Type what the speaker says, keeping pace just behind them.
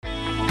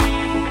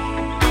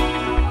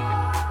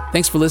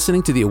Thanks for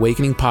listening to the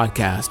Awakening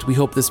Podcast. We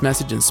hope this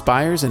message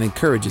inspires and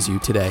encourages you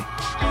today.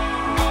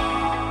 I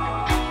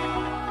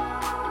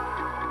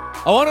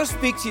want to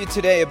speak to you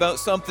today about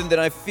something that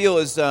I feel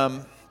is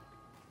a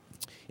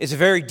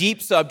very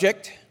deep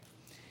subject,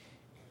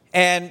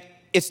 and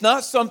it's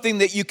not something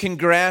that you can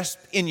grasp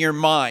in your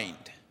mind.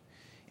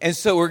 And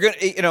so we're going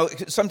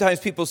to,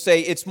 sometimes people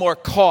say it's more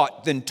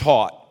caught than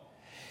taught.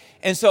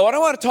 And so what I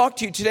want to talk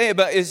to you today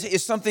about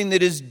is something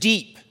that is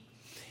deep.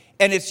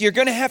 And you're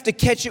going to have to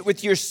catch it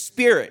with your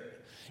spirit.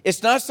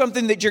 It's not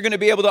something that you're going to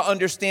be able to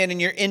understand in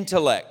your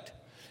intellect.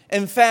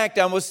 In fact,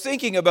 I was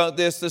thinking about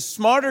this. The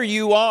smarter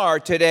you are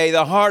today,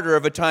 the harder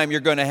of a time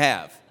you're going to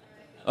have.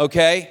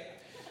 Okay?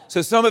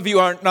 So some of you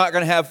are not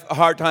going to have a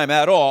hard time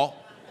at all.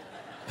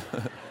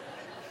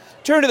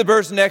 Turn to the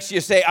person next to you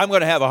and say, I'm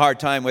going to have a hard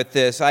time with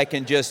this. I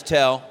can just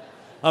tell.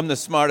 I'm the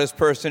smartest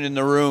person in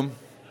the room.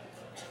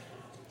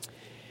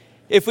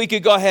 If we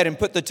could go ahead and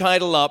put the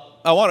title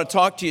up, I want to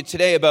talk to you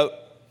today about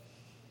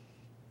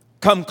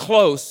Come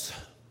Close,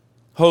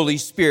 Holy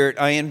Spirit.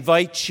 I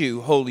invite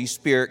you, Holy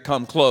Spirit,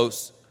 come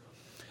close.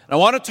 And I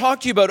want to talk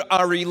to you about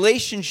our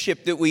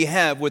relationship that we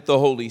have with the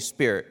Holy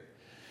Spirit.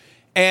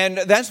 And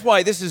that's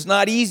why this is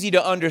not easy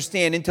to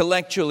understand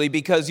intellectually,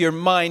 because your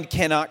mind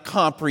cannot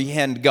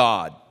comprehend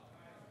God.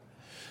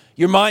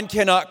 Your mind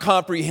cannot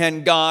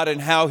comprehend God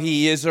and how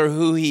He is or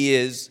who He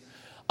is.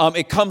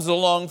 It comes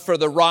along for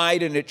the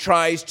ride and it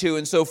tries to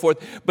and so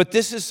forth. But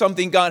this is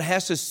something God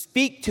has to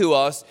speak to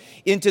us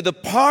into the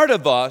part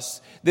of us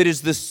that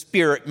is the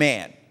spirit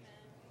man.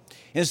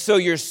 And so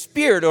your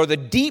spirit, or the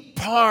deep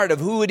part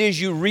of who it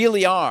is you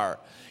really are,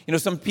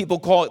 some people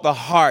call it the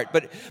heart,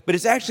 but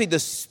it's actually the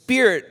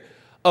spirit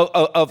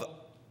of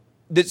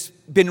that's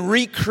been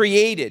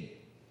recreated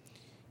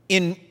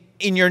in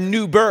your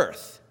new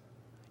birth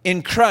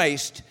in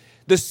Christ.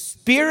 The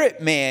spirit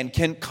man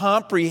can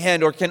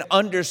comprehend or can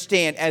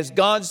understand. As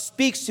God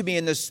speaks to me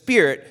in the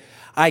spirit,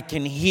 I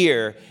can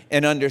hear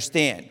and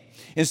understand.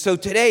 And so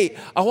today,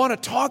 I want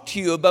to talk to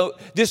you about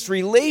this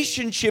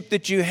relationship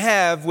that you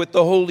have with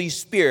the Holy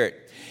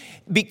Spirit,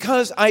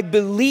 because I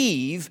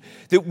believe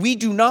that we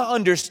do not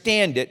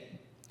understand it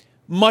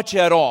much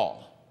at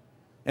all.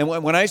 And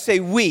when I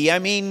say we, I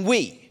mean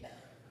we.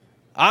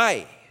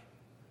 I,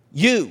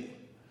 you.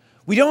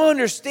 We don't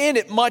understand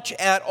it much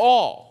at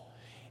all.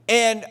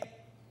 And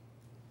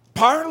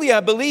partly, I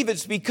believe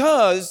it's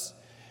because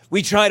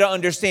we try to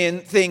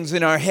understand things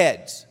in our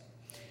heads.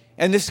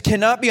 And this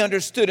cannot be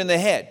understood in the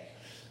head.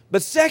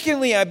 But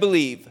secondly, I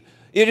believe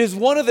it is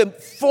one of the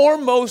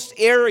foremost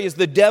areas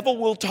the devil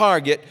will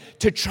target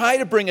to try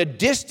to bring a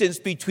distance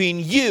between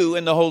you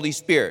and the Holy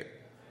Spirit.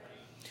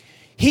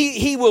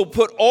 He will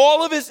put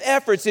all of his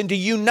efforts into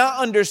you not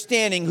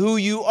understanding who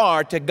you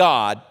are to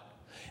God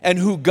and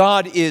who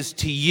God is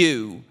to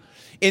you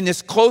in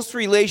this close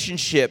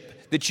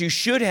relationship that you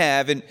should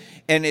have and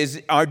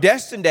are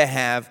destined to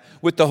have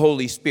with the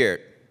Holy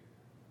Spirit.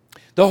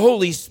 The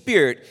Holy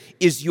Spirit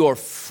is your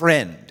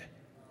friend.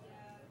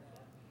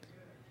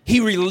 He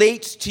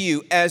relates to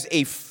you as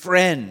a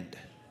friend,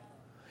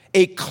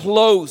 a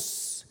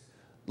close,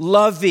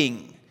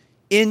 loving,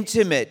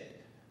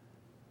 intimate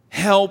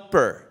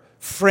helper,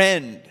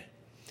 friend.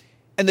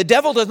 And the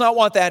devil does not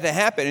want that to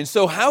happen. And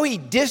so how he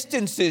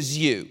distances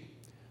you,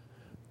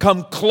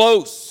 come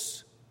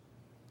close,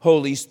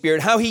 Holy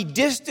Spirit. How he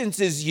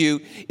distances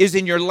you is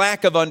in your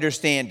lack of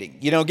understanding.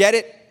 You don't get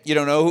it? You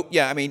don't know?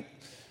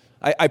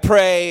 I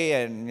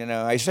pray and,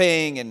 I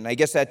sing, and I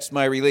guess that's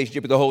my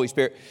relationship with the Holy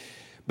Spirit.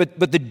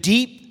 But the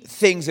deep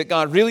things that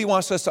God really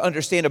wants us to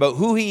understand about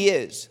who He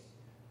is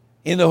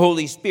in the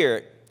Holy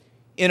Spirit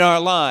in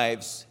our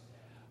lives,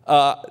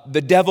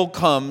 the devil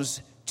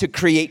comes to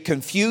create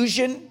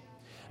confusion.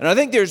 And I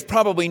think there's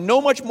probably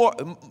no much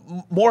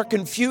more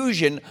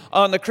confusion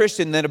on the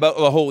Christian than about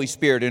the Holy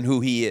Spirit and who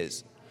He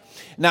is.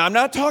 Now, I'm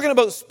not talking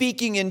about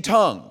speaking in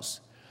tongues.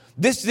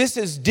 This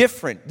is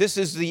different. This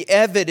is the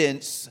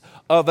evidence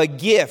of a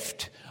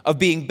gift of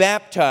being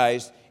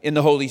baptized in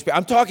the Holy Spirit.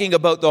 I'm talking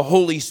about the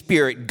Holy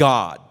Spirit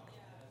God,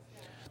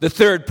 the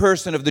third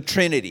person of the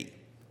Trinity.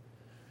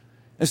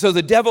 And so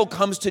the devil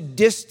comes to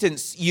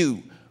distance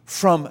you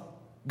from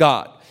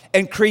God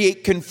and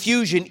create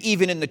confusion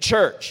even in the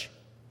church.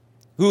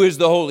 Who is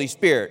the Holy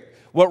Spirit?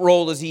 What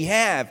role does He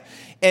have?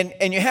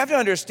 And you have to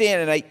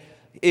understand, and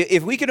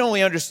if we can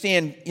only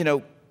understand,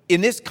 in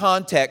this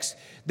context,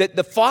 that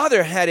the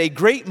Father had a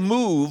great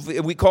move,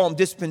 we call them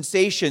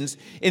dispensations,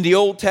 in the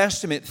Old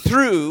Testament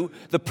through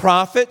the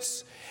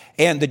prophets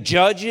and the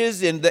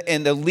judges and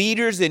the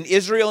leaders in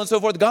Israel and so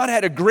forth. God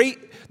had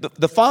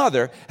the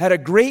Father had a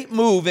great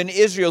move in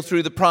Israel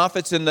through the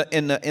prophets and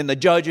the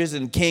judges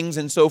and kings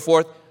and so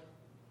forth.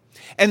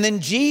 And then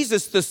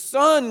Jesus, the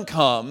Son,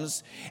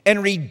 comes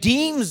and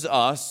redeems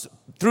us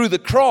through the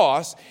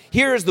cross.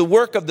 Here is the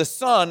work of the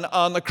Son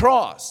on the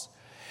cross.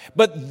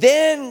 But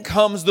then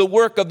comes the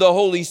work of the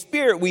Holy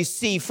Spirit we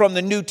see from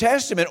the New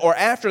Testament, or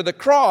after the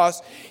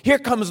cross. Here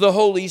comes the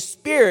Holy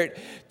Spirit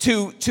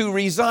to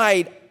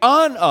reside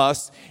on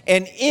us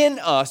and in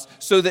us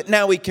so that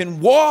now we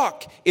can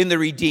walk in the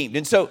redeemed.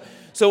 And so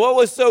what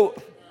was so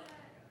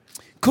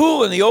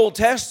Cool, in the Old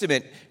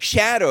Testament,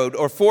 shadowed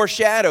or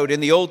foreshadowed in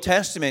the Old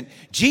Testament,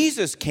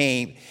 Jesus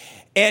came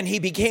and he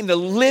became the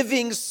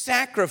living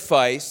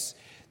sacrifice,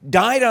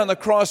 died on the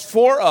cross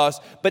for us,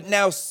 but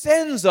now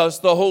sends us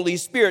the Holy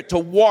Spirit to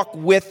walk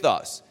with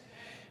us.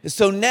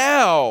 So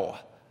now,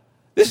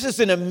 this is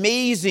an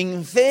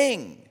amazing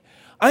thing.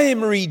 I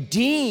am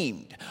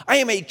redeemed. I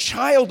am a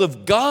child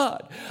of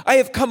God. I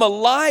have come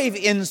alive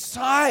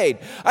inside.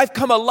 I've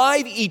come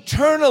alive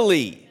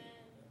eternally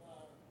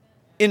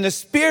in the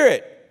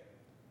Spirit.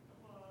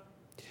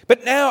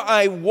 But now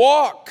I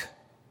walk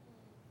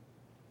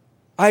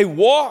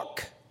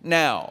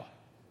now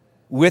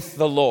with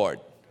the Lord.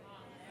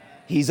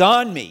 He's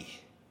on me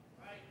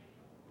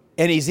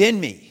and He's in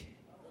me.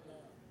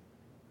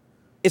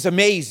 It's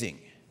amazing.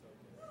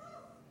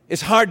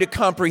 It's hard to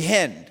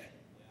comprehend.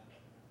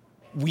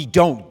 We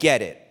don't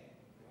get it.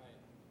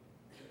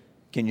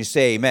 Can you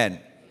say amen?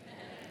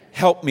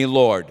 Help me,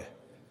 Lord.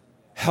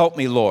 Help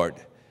me, Lord,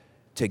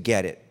 to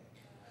get it.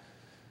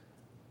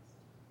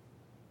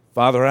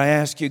 Father, I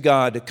ask you,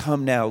 God, to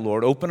come now,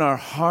 Lord. Open our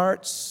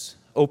hearts,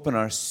 open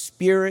our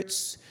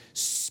spirits.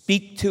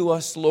 Speak to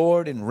us,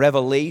 Lord, in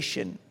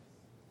revelation,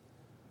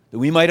 that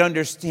we might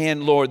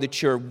understand, Lord,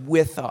 that you're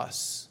with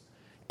us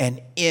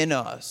and in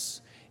us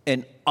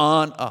and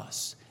on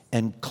us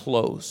and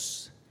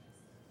close.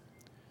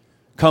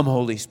 Come,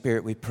 Holy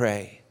Spirit, we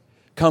pray.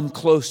 Come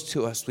close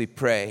to us, we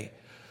pray.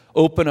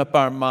 Open up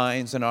our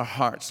minds and our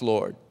hearts,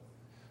 Lord.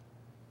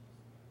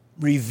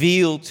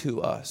 Reveal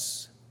to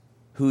us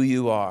who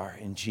you are.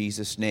 In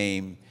Jesus'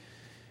 name,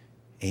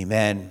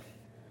 amen.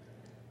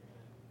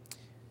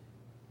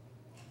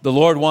 The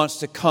Lord wants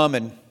to come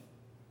and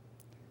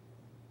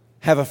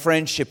have a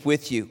friendship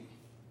with you,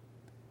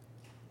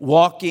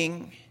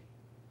 walking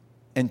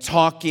and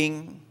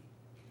talking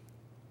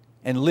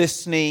and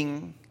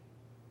listening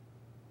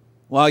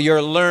while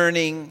you're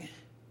learning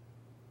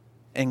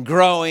and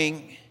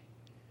growing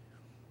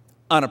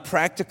on a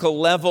practical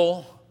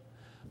level,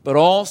 but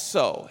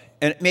also,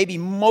 and maybe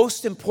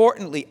most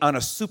importantly, on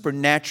a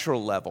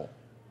supernatural level.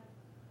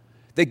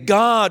 That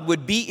God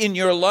would be in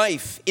your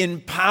life in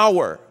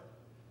power,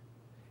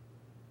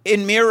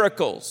 in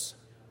miracles.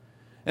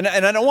 And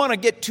I don't want to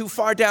get too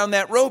far down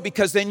that road,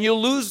 because then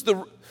you'll lose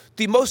the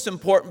most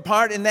important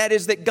part, and that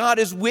is that God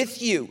is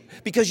with you,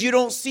 because you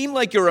don't seem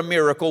like you're a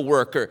miracle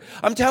worker.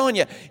 I'm telling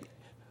you,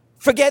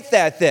 forget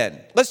that then.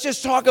 Let's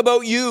just talk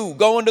about you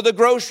going to the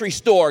grocery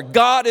store.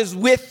 God is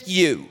with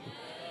you.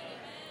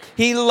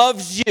 He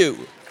loves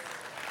you.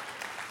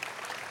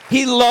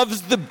 He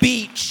loves the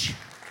beach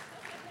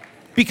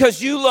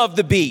because you love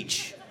the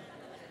beach.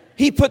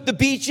 He put the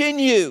beach in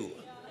you.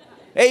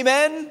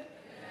 Amen?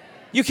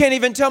 You can't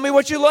even tell me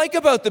what you like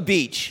about the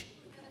beach.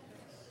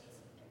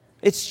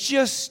 It's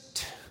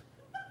just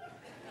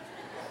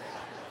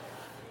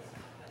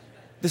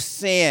the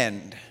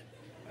sand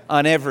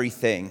on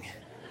everything.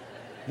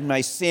 In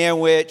my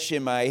sandwich,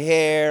 in my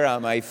hair,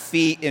 on my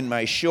feet, in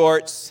my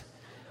shorts.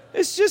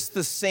 It's just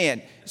the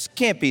sand. This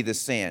can't be the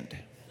sand.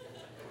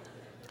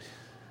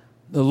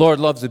 The Lord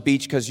loves the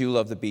beach because you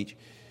love the beach.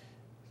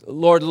 The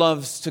Lord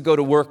loves to go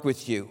to work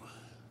with you.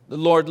 The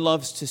Lord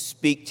loves to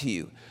speak to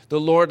you. The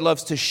Lord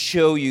loves to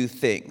show you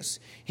things.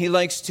 He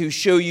likes to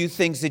show you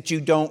things that you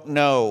don't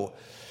know.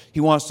 He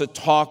wants to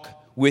talk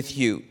with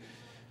you.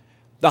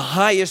 The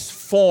highest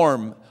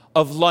form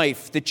of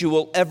life that you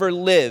will ever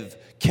live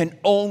can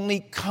only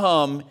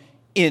come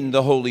in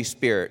the Holy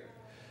Spirit.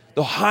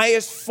 The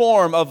highest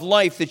form of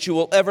life that you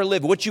will ever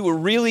live, what you were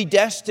really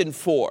destined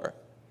for.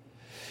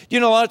 You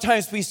know, a lot of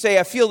times we say,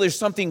 I feel there's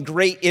something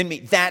great in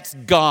me. That's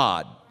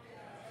God.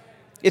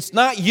 It's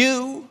not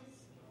you.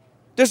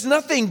 There's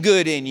nothing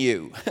good in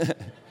you,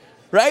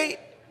 right?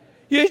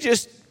 You're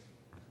just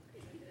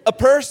a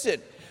person.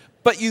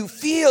 But you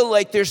feel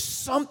like there's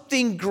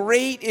something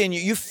great in you.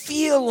 You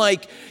feel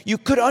like you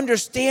could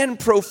understand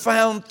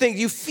profound things.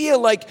 You feel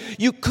like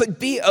you could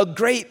be a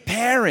great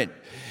parent.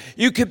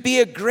 You could be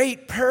a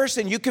great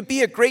person. You could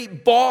be a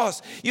great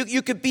boss.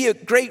 You could be a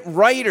great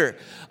writer,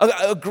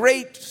 a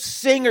great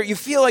singer. You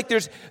feel like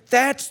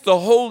that's the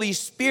Holy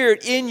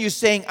Spirit in you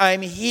saying,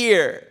 I'm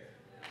here.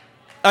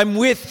 I'm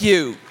with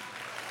you.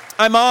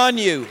 I'm on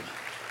you.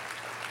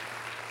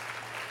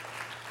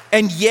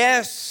 And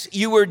yes,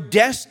 you were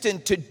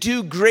destined to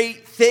do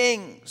great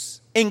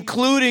things,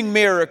 including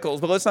miracles.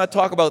 But let's not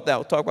talk about that.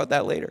 We'll talk about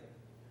that later.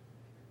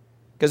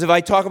 Because if I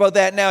talk about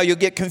that now, you'll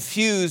get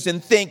confused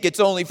and think it's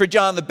only for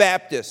John the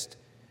Baptist.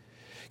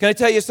 Can I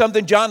tell you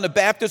something? John the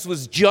Baptist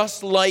was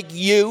just like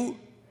you.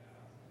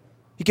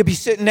 He could be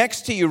sitting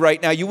next to you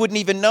right now. You wouldn't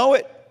even know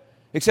it,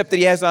 except that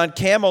he has on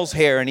camel's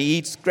hair and he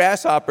eats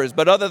grasshoppers.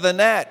 But other than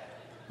that,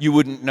 you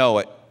wouldn't know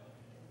it.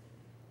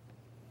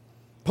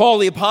 Paul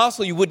the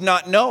Apostle, you would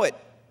not know it,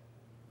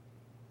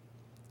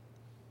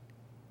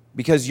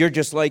 because you're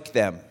just like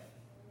them.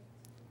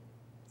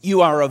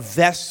 You are a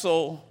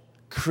vessel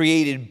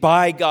created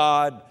by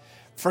God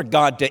for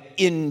God to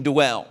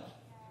indwell.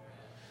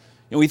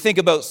 And we think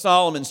about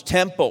Solomon's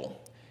temple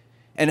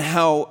and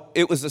how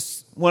it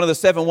was one of the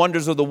seven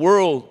wonders of the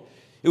world.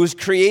 It was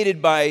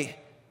created by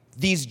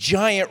these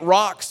giant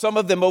rocks, some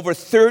of them over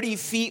 30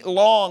 feet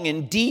long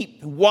and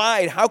deep,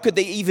 wide. How could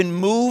they even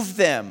move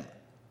them?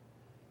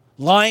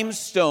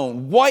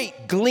 Limestone,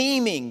 white,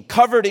 gleaming,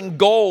 covered in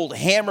gold,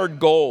 hammered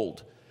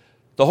gold.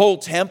 The whole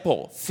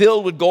temple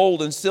filled with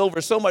gold and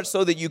silver, so much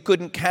so that you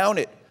couldn't count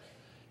it.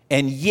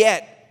 And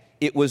yet,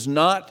 it was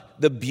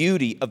not the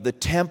beauty of the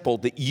temple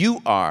that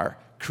you are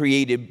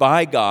created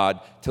by God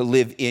to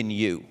live in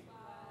you.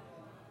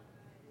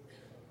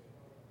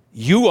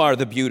 You are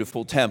the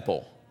beautiful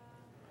temple.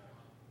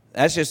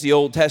 That's just the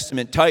Old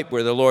Testament type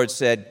where the Lord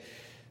said,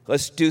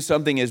 let's do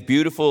something as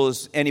beautiful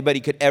as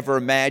anybody could ever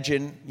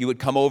imagine. You would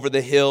come over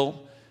the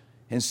hill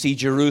and see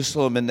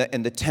Jerusalem, and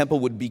the temple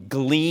would be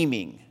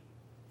gleaming,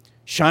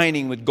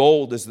 shining with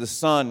gold as the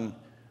sun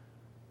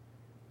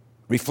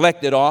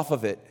reflected off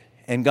of it.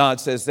 And God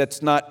says,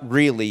 that's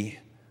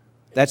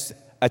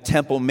a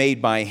temple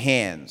made by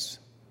hands.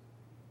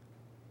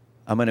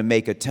 I'm going to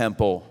make a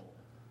temple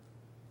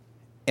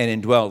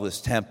and indwell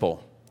this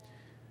temple.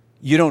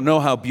 You don't know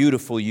how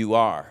beautiful you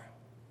are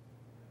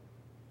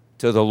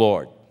to the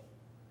Lord.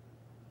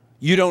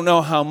 You don't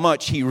know how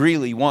much He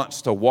really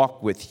wants to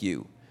walk with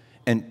you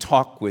and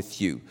talk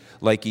with you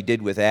like He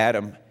did with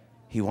Adam.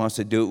 He wants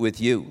to do it with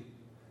you.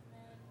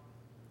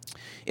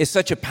 It's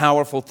such a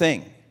powerful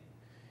thing.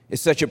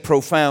 It's such a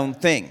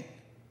profound thing.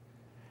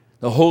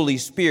 The Holy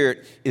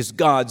Spirit is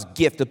God's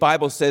gift. The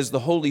Bible says the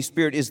Holy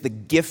Spirit is the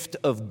gift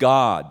of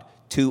God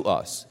to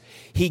us.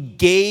 He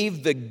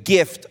gave the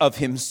gift of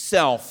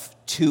Himself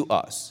to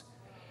us.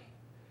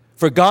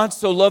 For God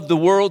so loved the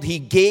world, He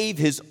gave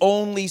His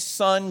only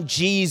Son,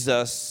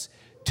 Jesus,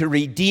 to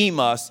redeem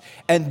us.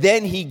 And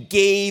then He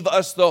gave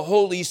us the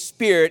Holy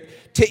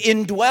Spirit to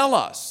indwell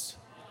us.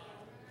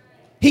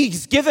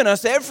 He's given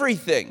us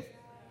everything.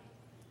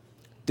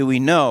 Do we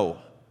know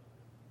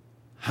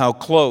how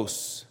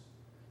close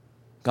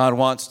God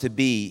wants to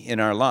be in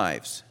our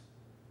lives?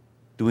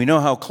 Do we know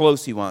how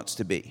close He wants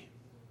to be?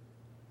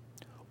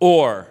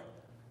 Or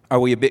are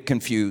we a bit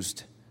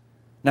confused?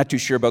 Not too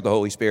sure about the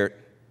Holy Spirit.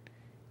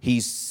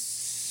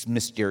 He's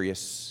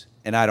mysterious,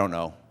 and I don't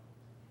know.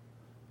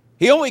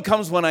 He only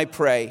comes when I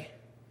pray.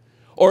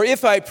 Or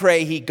if I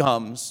pray, He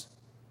comes.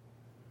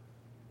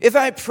 If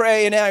I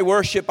pray and I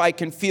worship, I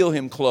can feel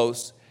Him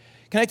close.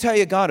 Can I tell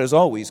you, God is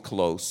always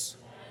close.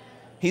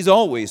 He's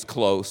always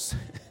close.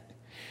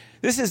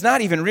 This is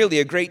not even really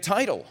a great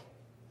title.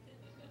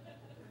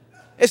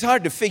 It's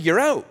hard to figure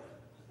out.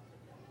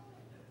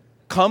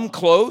 Come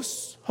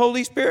close,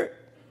 Holy Spirit?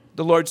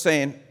 The Lord's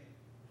saying,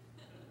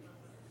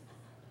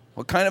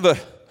 what kind of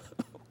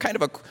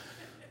a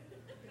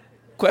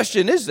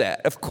question is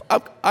that?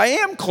 I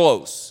am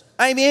close.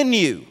 I'm in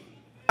you.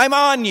 I'm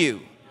on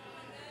you.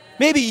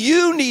 Maybe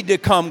you need to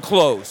come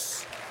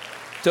close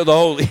to the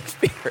Holy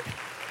Spirit.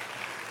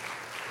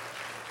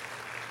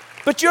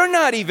 But you're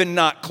not even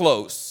not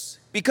close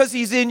because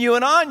He's in you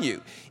and on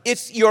you.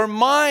 It's your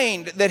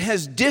mind that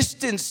has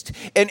distanced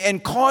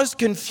and caused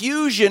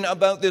confusion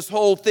about this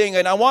whole thing.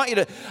 And I want you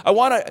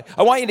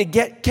to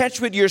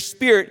catch with your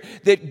spirit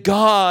that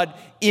God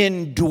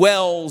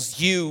indwells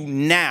you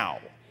now.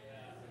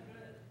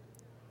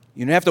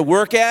 You don't have to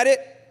work at it.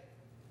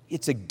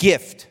 It's a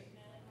gift.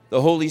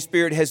 The Holy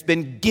Spirit has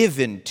been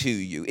given to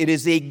you. It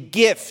is a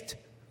gift.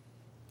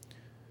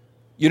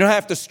 You don't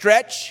have to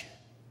stretch.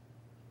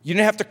 You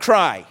don't have to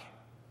cry.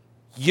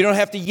 You don't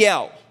have to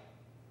yell.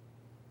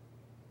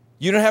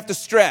 You don't have to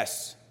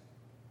stress.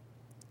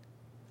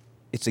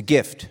 It's a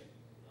gift.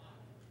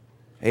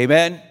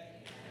 Amen?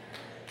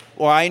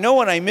 Well, I know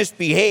when I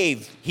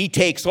misbehave, He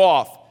takes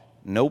off.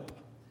 Nope.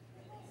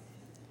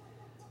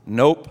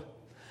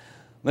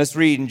 Let's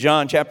read in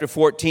John chapter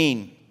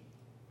 14.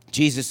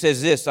 Jesus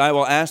says this, I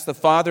will ask the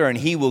Father, and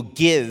He will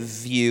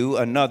give you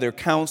another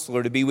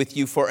counselor to be with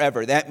you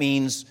forever. That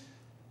means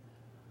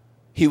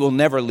He will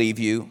never leave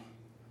you.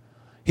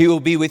 He will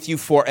be with you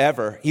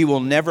forever. He will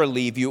never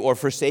leave you or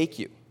forsake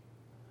you.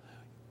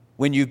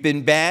 When you've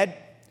been bad,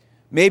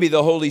 maybe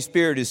the Holy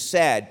Spirit is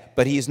sad,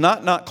 but He is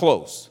not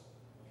close.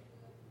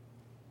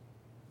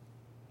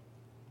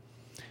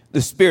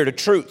 The Spirit of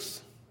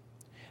truth.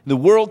 The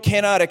world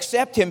cannot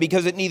accept Him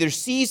because it neither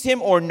sees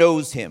Him or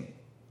knows Him.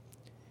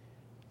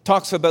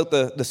 Talks about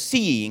the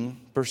seeing,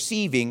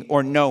 perceiving,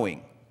 or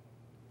knowing.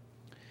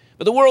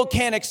 But the world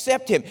can't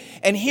accept Him.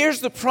 And here's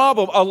the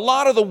problem. A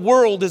lot of the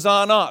world is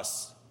on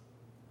us.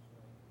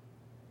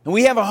 And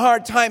we have a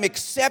hard time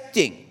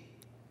accepting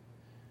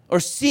or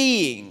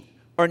seeing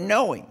or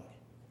knowing.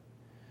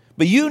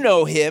 But you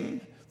know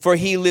Him, for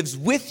He lives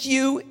with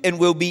you and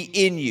will be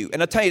in you.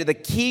 And I'll tell you, the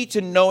key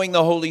to knowing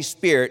the Holy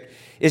Spirit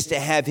is to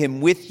have Him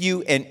with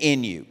you and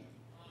in you.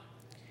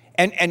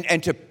 And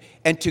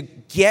to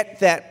get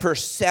that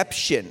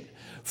perception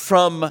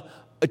from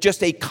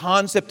just a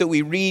concept that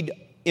we read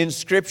in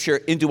Scripture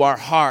into our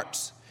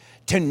hearts.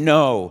 To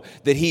know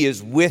that He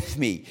is with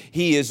me.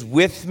 He is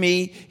with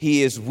me.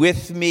 He is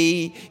with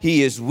me.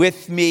 He is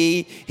with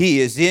me. He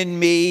is in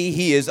me.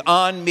 He is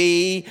on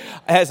me.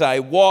 As I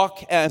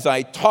walk, as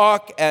I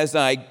talk, as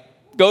I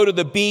go to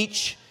the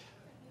beach,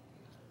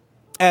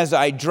 as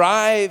I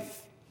drive,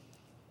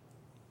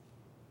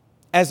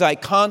 as I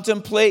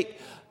contemplate,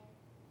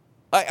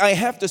 I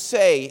have to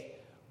say,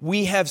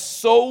 we have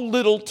so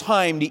little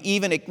time to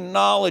even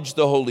acknowledge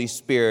the Holy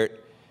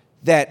Spirit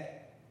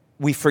that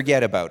we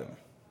forget about him.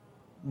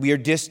 We are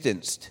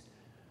distanced.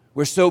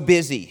 We're so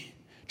busy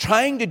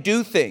trying to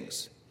do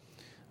things.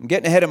 I'm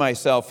getting ahead of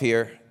myself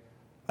here.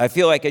 I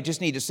feel like I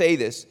just need to say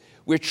this.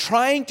 We're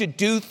trying to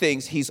do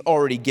things he's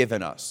already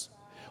given us.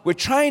 We're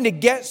trying to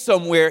get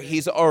somewhere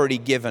he's already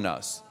given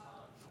us.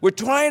 We're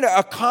trying to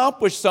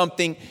accomplish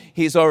something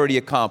he's already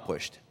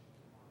accomplished.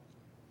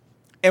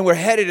 And we're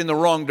headed in the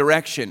wrong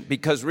direction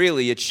because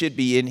really it should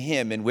be in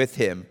him and with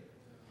him.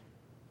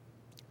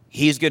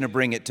 He's going to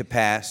bring it to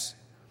pass.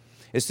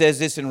 It says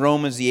this in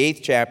Romans, the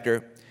 8th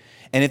chapter.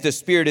 And if the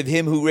spirit of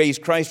him who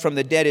raised Christ from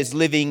the dead is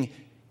living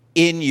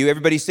in you,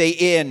 everybody say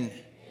in.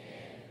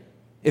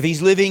 If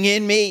he's living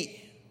in me,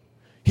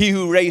 he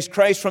who raised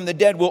Christ from the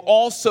dead will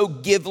also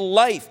give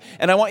life.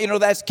 And I want you to know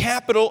that's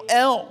capital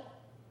L.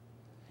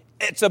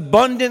 It's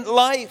abundant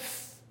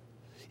life.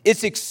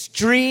 It's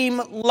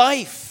extreme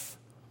life.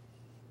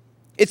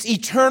 It's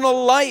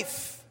eternal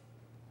life.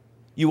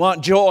 You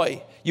want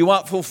joy. You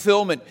want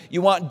fulfillment.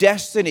 You want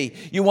destiny.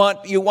 You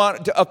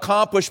want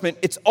accomplishment.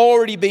 It's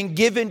already been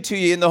given to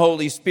you in the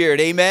Holy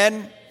Spirit.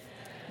 Amen?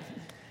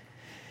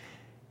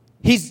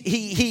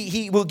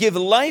 He will give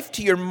life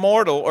to your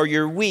mortal or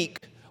your weak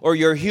or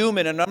your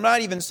human, and I'm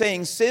not even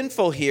saying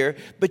sinful here,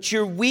 but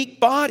your weak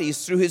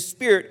bodies through his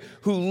Spirit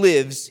who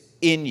lives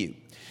in you.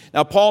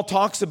 Now, Paul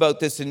talks about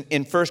this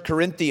in 1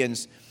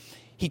 Corinthians.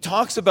 He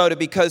talks about it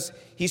because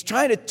he's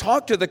trying to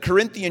talk to the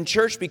Corinthian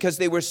church because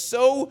they were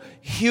so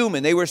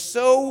human. They were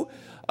so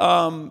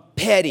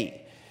petty.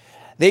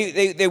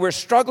 They were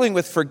struggling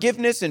with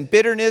forgiveness and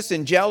bitterness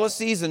and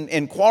jealousies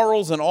and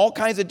quarrels and all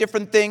kinds of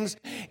different things.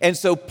 And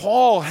so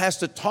Paul has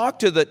to talk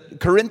to the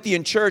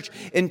Corinthian church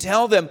and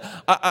tell them,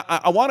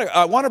 I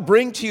want to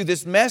bring to you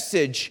this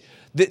message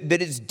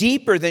that is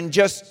deeper than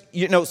just,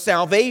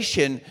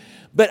 salvation.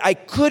 But I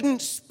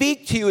couldn't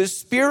speak to you as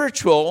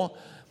spiritual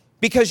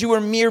because you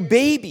were mere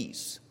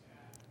babies,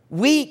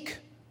 weak,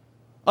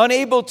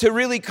 unable to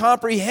really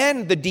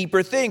comprehend the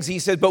deeper things. He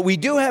said, but we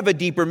do have a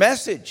deeper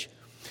message.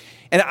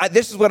 And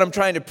this is what I'm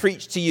trying to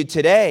preach to you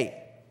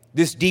today,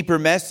 this deeper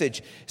message.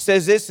 It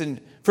says this in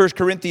 1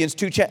 Corinthians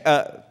 2,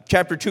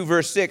 chapter 2,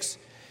 verse 6.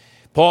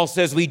 Paul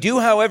says, we do,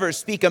 however,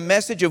 speak a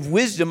message of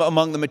wisdom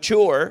among the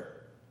mature,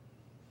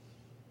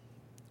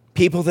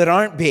 people that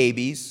aren't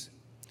babies,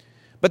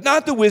 but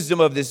not the wisdom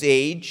of this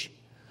age.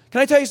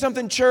 Can I tell you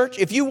something, church?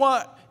 If you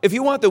want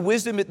the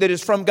wisdom that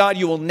is from God,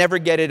 you will never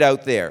get it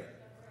out there.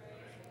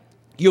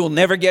 You will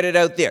never get it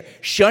out there.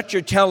 Shut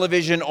your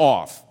television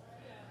off.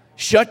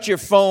 Shut your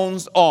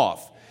phones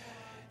off.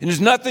 And there's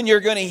nothing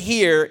you're going to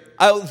hear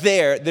out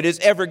there that is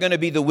ever going to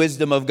be the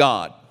wisdom of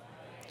God.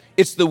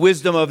 It's the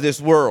wisdom of this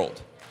world.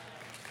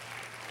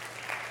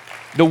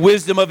 The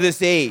wisdom of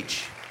this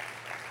age.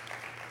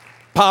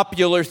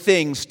 Popular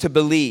things to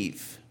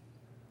believe.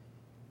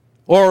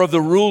 Or of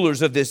the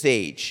rulers of this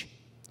age.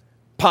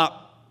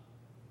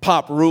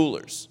 Pop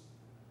rulers.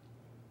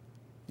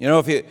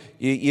 If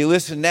you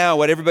listen now,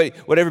 what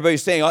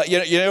everybody's saying,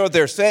 you know what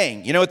they're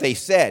saying. You know what they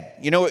said.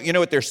 You know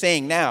what they're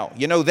saying now.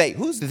 They.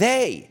 Who's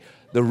they?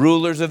 The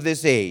rulers of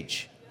this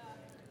age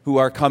who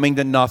are coming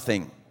to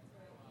nothing.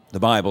 The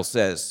Bible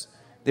says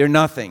they're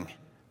nothing.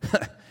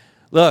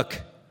 Look,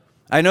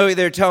 I know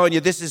they're telling you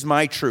this is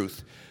my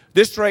truth.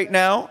 This right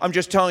now, I'm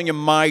just telling you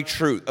my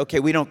truth. Okay,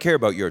 we don't care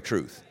about your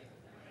truth.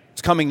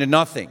 It's coming to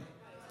nothing.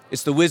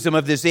 It's the wisdom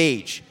of this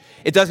age.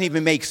 It doesn't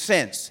even make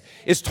sense.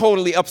 It's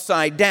totally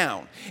upside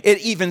down. It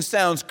even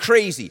sounds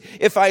crazy.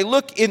 If I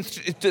look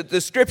into the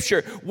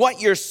scripture,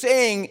 what you're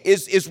saying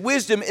is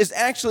wisdom is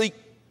actually,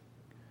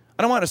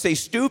 I don't want to say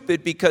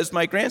stupid because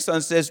my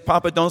grandson says,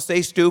 Papa, don't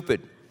say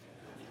stupid.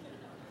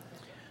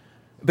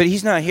 But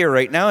he's not here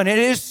right now, and it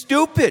is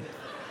stupid.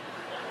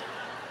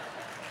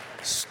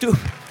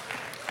 Stupid.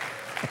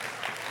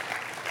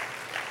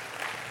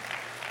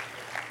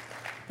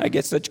 I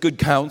get such good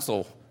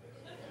counsel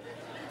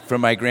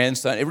from my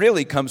grandson. It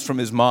really comes from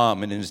his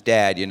mom and his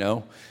dad,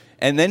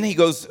 And then he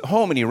goes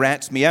home and he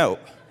rats me out.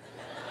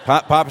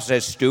 Papa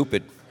says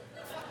stupid.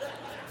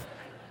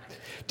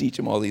 Teach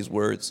him all these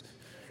words.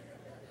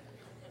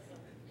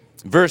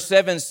 Verse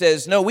 7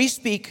 says, no, we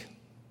speak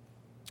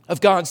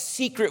of God's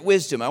secret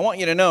wisdom. I want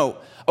you to know,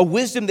 a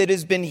wisdom that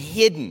has been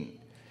hidden.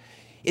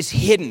 It's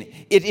hidden.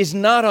 It is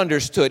not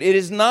understood. It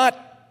is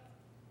not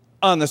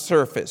on the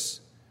surface.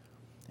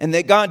 And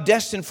that God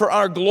destined for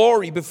our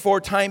glory before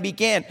time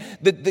began.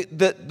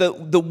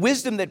 The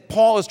wisdom that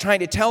Paul is trying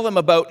to tell them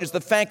about is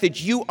the fact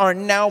that you are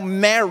now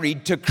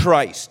married to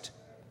Christ.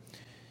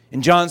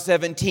 In John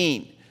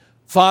 17,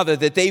 Father,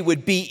 that they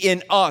would be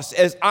in us.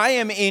 As I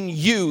am in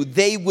you,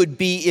 they would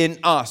be in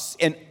us,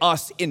 and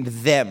us in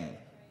them.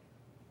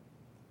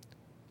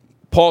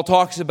 Paul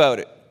talks about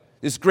it.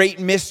 This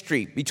great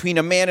mystery between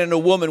a man and a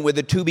woman where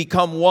the two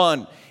become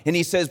one. And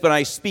he says, but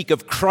I speak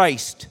of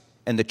Christ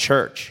and the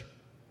church.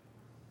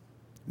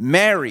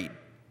 Married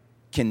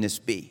can this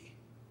be?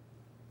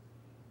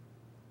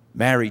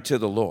 Married to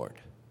the Lord.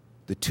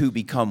 The two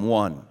become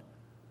one.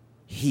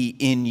 He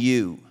in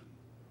you,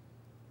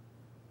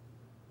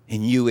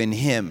 and you in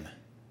him,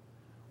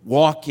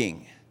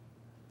 walking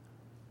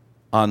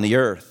on the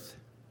earth.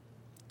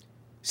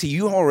 See,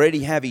 you already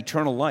have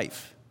eternal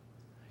life.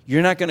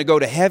 You're not going to go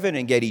to heaven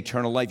and get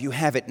eternal life. You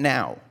have it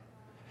now.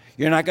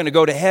 You're not going to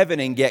go to heaven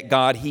and get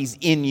God. He's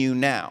in you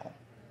now.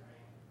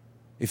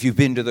 If you've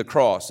been to the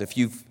cross, if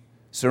you've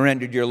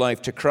surrendered your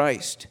life to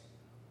Christ.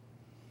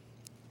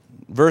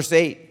 Verse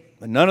 8,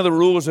 but none of the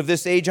rulers of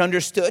this age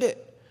understood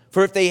it.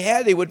 For if they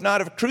had, they would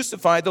not have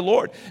crucified the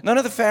Lord. None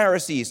of the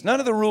Pharisees, none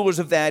of the rulers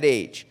of that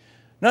age,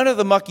 none of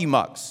the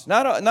mucky-mucks,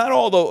 not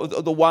all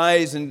the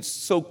wise and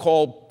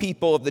so-called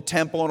people of the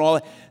temple and all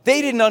that.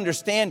 They didn't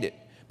understand it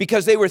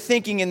because they were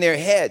thinking in their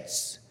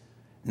heads,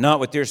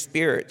 not with their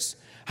spirits.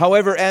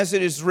 However, as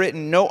it is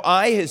written, no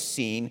eye has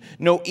seen,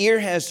 no ear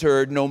has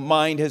heard, no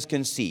mind has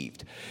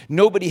conceived.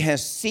 Nobody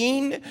has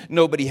seen,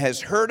 nobody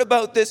has heard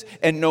about this,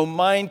 and no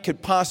mind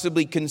could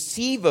possibly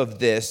conceive of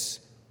this.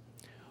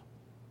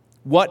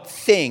 What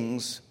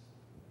things,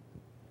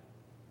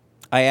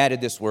 I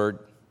added this word,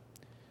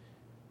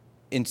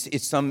 it's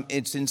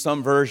in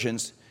some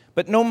versions,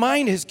 but no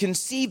mind has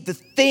conceived the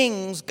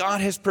things God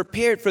has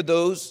prepared for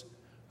those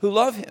who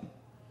love him.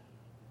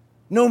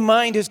 No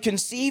mind has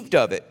conceived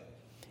of it.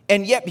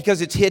 And yet,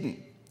 because it's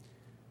hidden.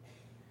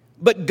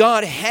 But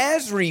God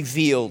has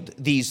revealed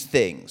these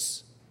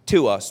things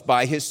to us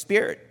by his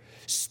Spirit,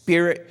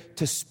 spirit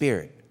to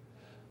spirit.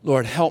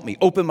 Lord, help me.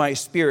 Open my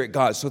spirit,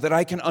 God, so that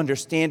I can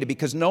understand it,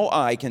 because no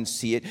eye can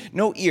see it,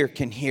 no ear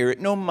can hear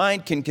it, no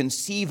mind can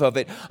conceive of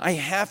it. I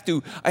have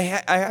to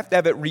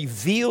have it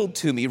revealed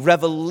to me,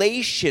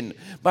 revelation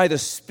by the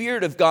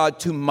Spirit of God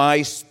to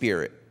my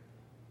spirit.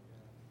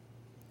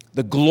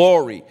 The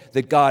glory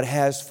that God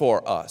has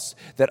for us,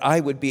 that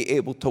I would be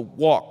able to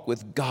walk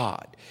with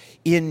God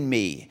in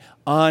me,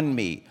 on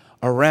me,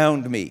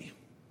 around me.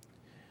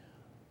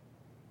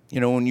 You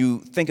know, when you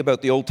think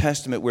about the Old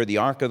Testament where the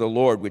Ark of the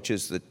Lord, which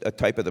is a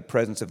type of the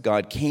presence of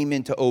God, came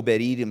into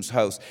Obed-Edom's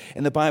house,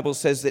 and the Bible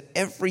says that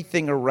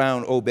everything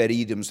around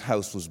Obed-Edom's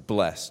house was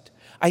blessed.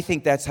 I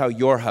think that's how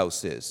your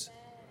house is.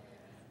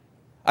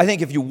 I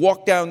think if you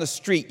walk down the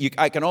street,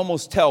 I can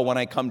almost tell when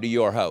I come to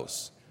your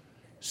house.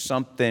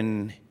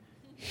 Something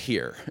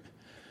here.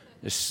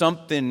 There's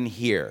something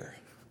here.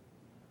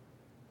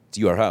 It's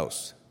your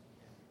house.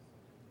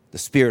 The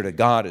Spirit of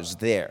God is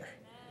there.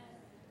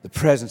 The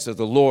presence of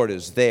the Lord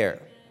is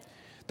there.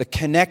 The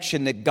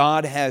connection that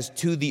God has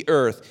to the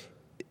earth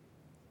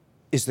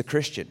is the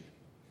Christian.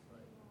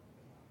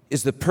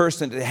 Is the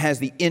person that has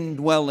the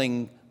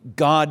indwelling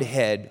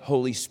Godhead,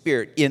 Holy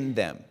Spirit in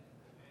them.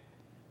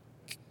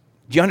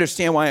 Do you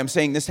understand why I'm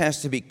saying this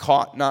has to be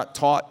caught, not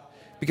taught?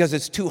 Because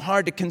it's too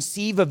hard to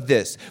conceive of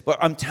this. But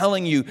I'm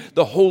telling you,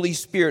 the Holy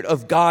Spirit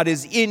of God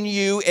is in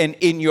you and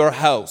in your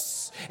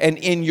house and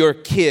in your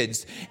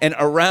kids and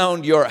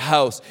around your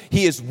house.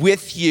 He is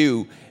with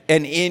you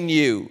and in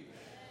you.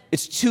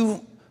 It's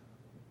too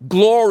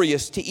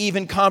glorious to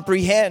even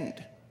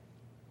comprehend.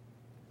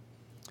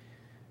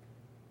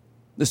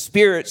 The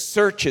Spirit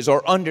searches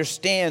or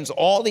understands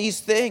all these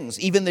things,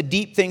 even the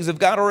deep things of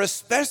God, or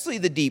especially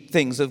the deep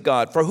things of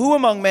God. For who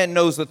among men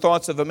knows the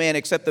thoughts of a man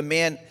except the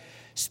man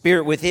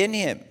Spirit within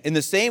him? In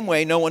the same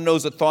way, no one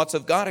knows the thoughts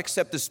of God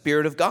except the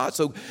Spirit of God.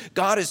 So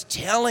God is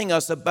telling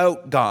us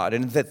about God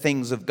and the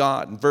things of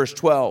God. In verse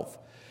 12,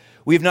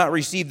 we have not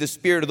received the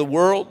spirit of the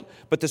world,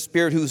 but the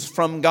Spirit who's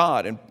from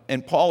God.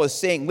 And Paul is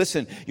saying,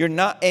 listen, you're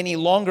not any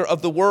longer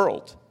of the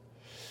world,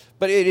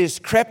 but it has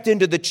crept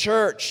into the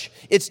church.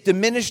 It's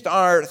diminished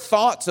our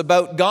thoughts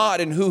about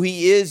God and who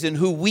he is and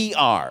who we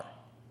are.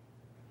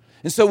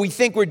 And so we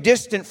think we're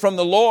distant from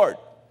the Lord.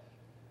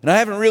 And I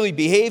haven't really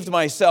behaved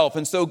myself,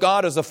 and so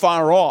God is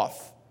afar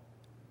off.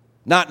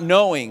 Not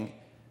knowing,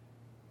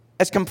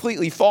 that's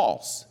completely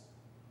false.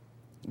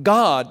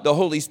 God, the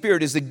Holy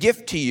Spirit, is a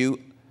gift to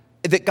you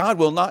that God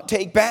will not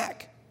take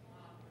back.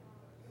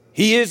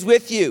 He is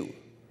with you.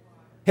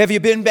 Have you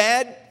been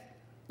bad?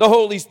 The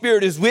Holy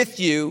Spirit is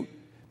with you.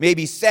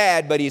 Maybe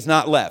sad, but he's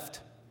not left.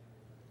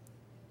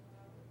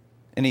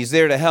 And he's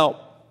there to help.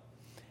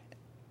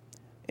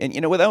 And,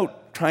 you know,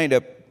 without trying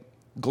to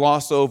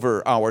gloss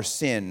over our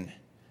sin,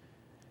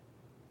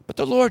 but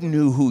the Lord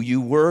knew who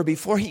you were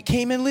before he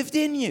came and lived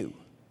in you.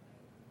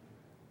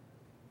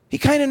 He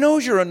kind of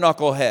knows you're a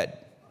knucklehead.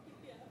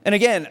 And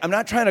again, I'm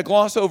not trying to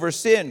gloss over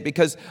sin,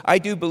 because I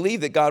do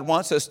believe that God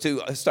wants us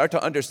to start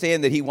to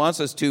understand that he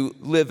wants us to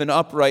live an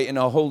upright and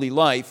a holy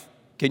life.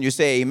 Can you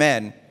say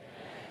amen? Amen.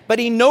 But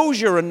he knows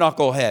you're a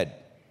knucklehead.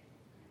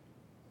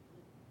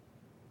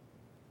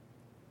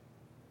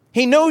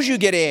 He knows you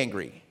get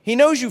angry. He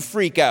knows you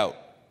freak out.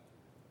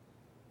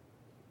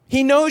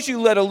 He knows you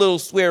let a little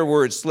swear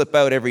word slip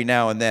out every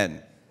now and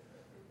then.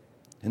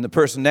 And the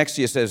person next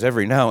to you says,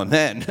 every now and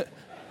then.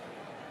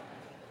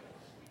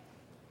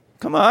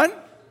 Come on.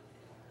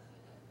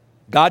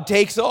 God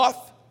takes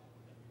off.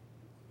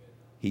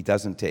 He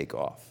doesn't take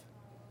off.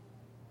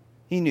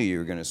 He knew you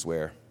were going to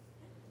swear.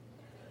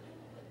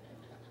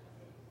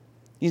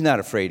 He's not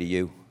afraid of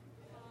you.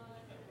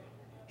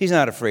 He's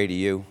not afraid of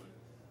you.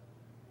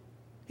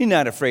 He's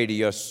not afraid of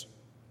your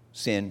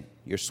sin,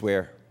 your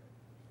swear.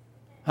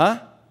 Huh?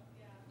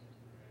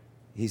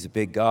 He's a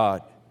big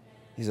God.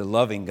 He's a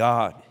loving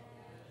God.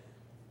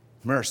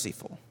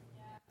 Merciful.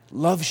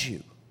 Loves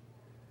you.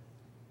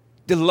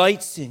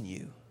 Delights in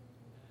you.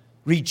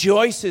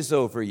 Rejoices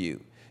over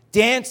you.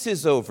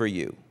 Dances over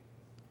you.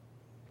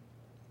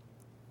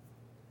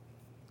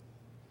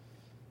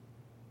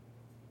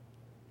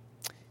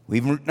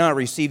 We've not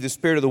received the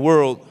spirit of the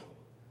world,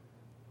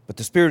 but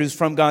the Spirit is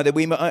from God, that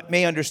we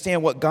may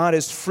understand what God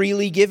has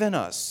freely given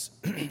us.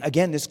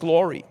 Again, this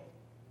glory,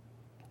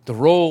 the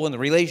role and the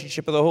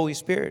relationship of the Holy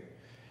Spirit.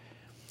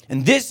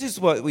 And this is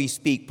what we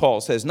speak,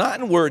 Paul says, not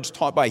in words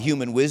taught by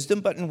human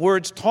wisdom, but in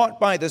words taught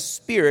by the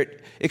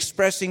Spirit,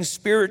 expressing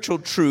spiritual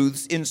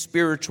truths in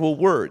spiritual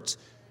words.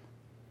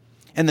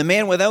 And the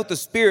man without the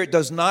Spirit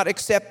does not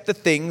accept the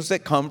things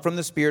that come from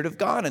the Spirit of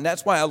God. And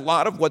that's why a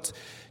lot of what's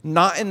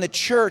not in the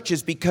church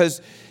is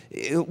because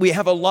we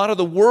have a lot of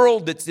the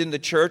world that's in the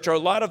church, or a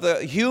lot of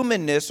the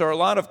humanness, or a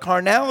lot of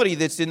carnality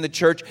that's in the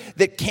church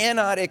that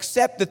cannot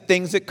accept the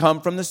things that come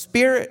from the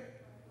Spirit.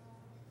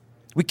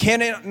 We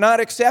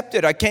cannot accept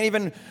it. I can't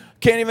even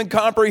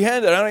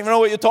comprehend it. I don't even know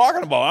what you're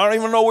talking about. I don't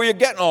even know where you're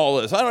getting all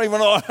this. I don't even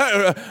know.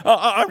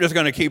 I'm just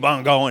going to keep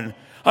on going.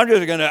 I'm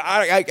just going to,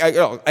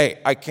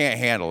 I can't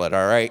handle it,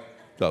 all right?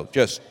 So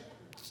just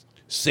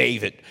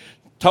save it.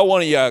 Tell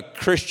one of your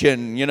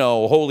Christian,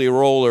 holy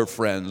roller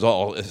friends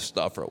all this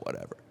stuff or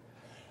whatever.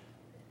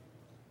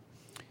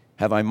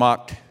 Have I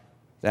mocked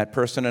that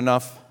person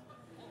enough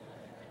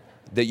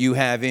that you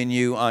have in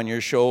you, on your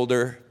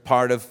shoulder,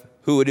 part of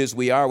who it is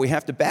we are? We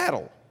have to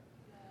battle.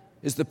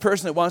 Is the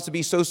person that wants to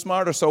be so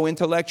smart or so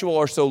intellectual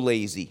or so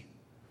lazy?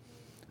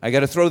 I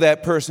got to throw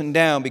that person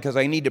down because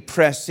I need to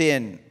press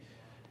in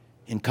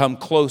and come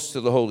close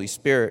to the Holy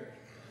Spirit.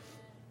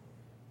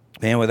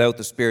 Man without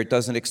the Spirit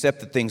doesn't accept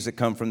the things that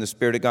come from the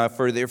Spirit of God,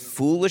 for they're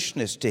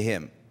foolishness to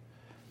him.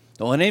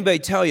 Don't let anybody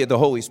tell you the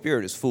Holy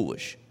Spirit is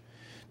foolish.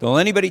 Don't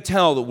let anybody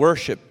tell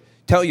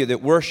you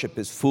that worship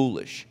is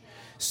foolish.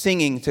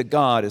 Singing to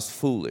God is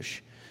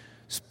foolish.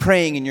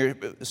 Praying in your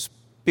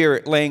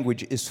spirit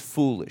language is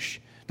foolish.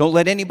 Don't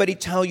let anybody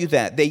tell you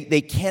that. They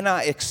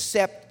cannot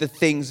accept the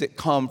things that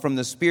come from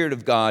the Spirit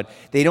of God.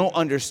 They don't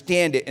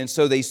understand it, and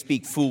so they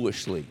speak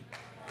foolishly.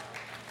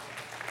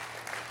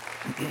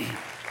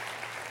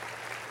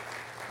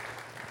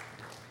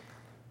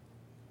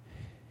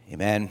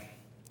 Amen.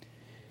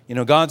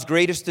 God's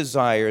greatest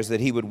desire is that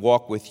He would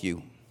walk with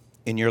you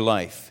in your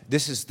life.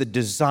 This is the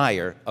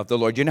desire of the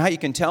Lord. You know how you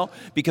can tell?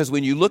 Because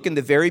when you look in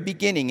the very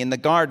beginning in the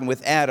garden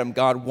with Adam,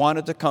 God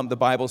wanted to come, the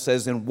Bible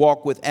says, and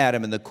walk with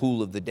Adam in the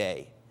cool of the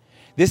day.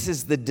 This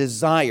is the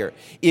desire.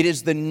 It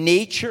is the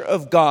nature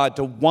of God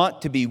to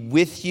want to be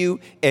with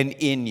you and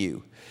in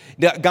you.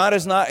 Now, God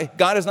is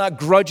not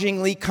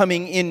grudgingly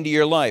coming into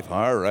your life.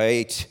 All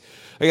right,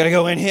 I got to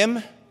go in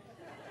Him.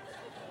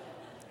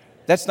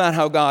 That's not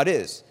how God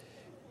is.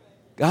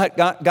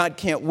 God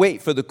can't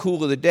wait for the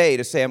cool of the day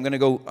to say, I'm going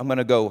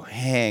to go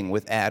hang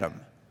with Adam.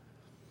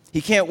 He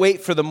can't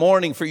wait for the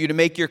morning for you to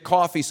make your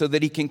coffee so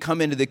that He can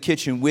come into the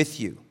kitchen with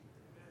you.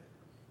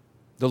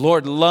 The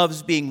Lord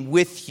loves being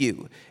with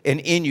you and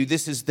in you.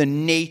 This is the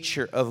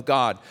nature of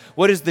God.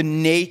 What is the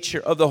nature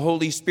of the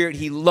Holy Spirit?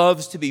 He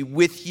loves to be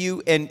with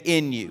you and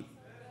in you.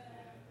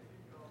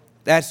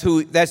 That's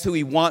who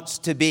He wants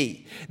to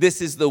be.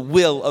 This is the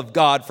will of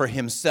God for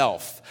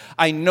Himself.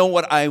 I know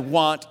what I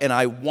want, and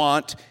I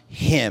want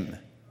Him.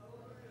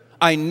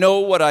 I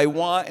know what I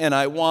want, and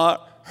I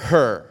want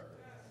her.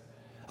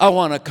 I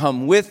want to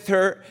come with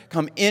her,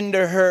 come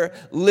into her,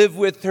 live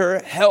with her,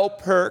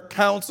 help her,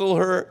 counsel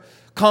her,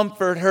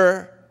 comfort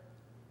her,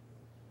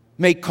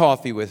 make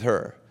coffee with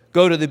her,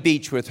 go to the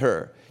beach with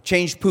her,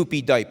 change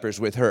poopy diapers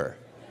with her.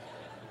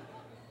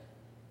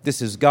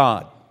 This is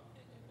God,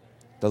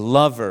 the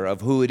lover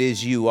of who it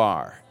is you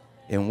are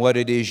and what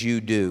it is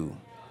you do.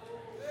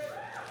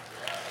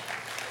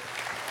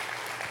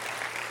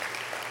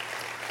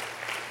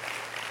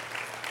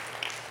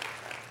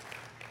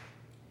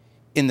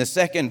 In the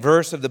second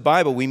verse of the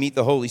Bible, we meet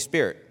the Holy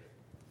Spirit.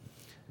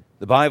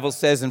 The Bible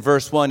says in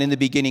verse 1, in the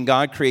beginning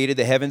God created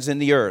the heavens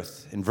and the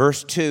earth. In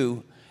verse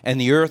 2, and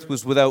the earth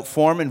was without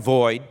form and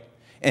void,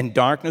 and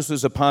darkness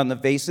was upon the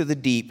face of the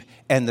deep,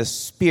 and the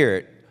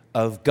Spirit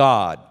of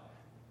God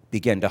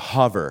began to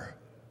hover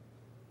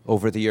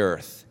over the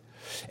earth.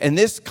 And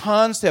this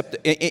concept,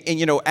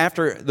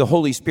 after the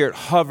Holy Spirit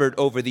hovered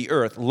over the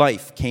earth,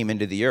 life came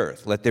into the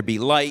earth. Let there be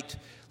light.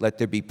 Let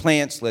there be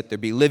plants, let there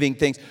be living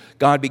things.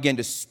 God began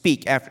to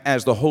speak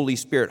as the Holy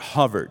Spirit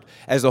hovered,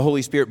 as the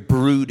Holy Spirit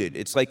brooded.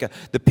 It's like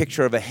the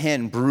picture of a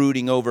hen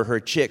brooding over her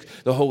chicks.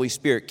 The Holy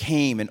Spirit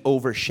came and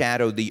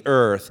overshadowed the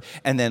earth,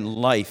 and then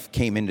life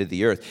came into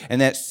the earth.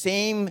 And that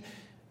same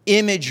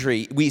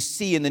imagery we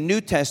see in the New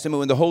Testament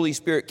when the Holy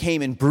Spirit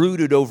came and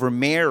brooded over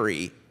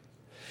Mary.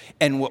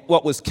 And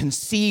what was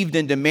conceived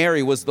into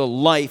Mary was the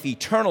life,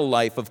 eternal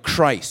life of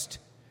Christ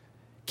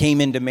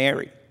came into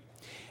Mary.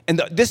 And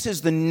this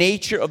is the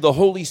nature of the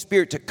Holy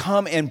Spirit, to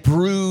come and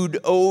brood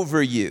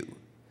over you.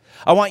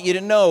 I want you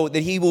to know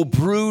that he will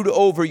brood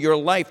over your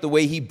life the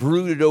way he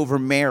brooded over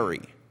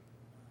Mary.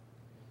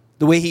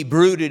 The way he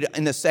brooded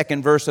in the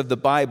second verse of the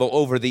Bible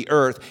over the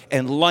earth,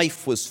 and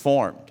life was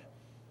formed.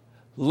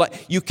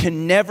 You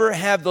can never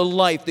have the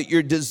life that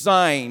you're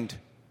designed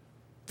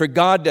for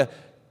God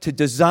to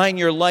design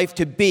your life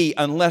to be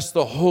unless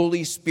the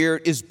Holy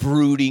Spirit is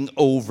brooding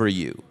over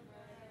you.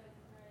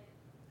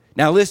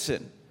 Now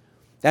listen,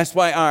 that's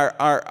why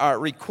our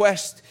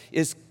request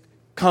is,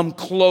 come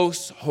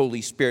close,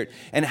 Holy Spirit.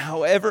 And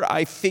however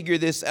I figure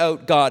this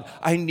out, God,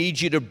 I need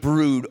you to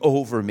brood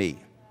over me.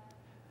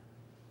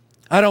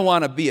 I don't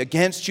want to be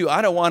against you.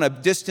 I don't want to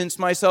distance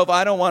myself.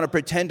 I don't want to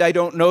pretend I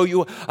don't know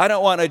you. I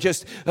don't want to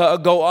just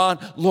go on.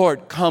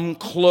 Lord, come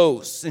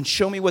close and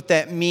show me what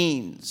that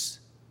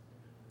means.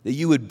 That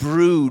you would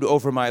brood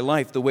over my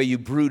life the way you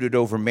brooded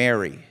over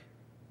Mary.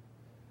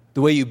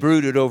 The way you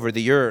brooded over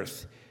the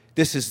earth.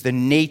 This is the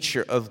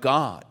nature of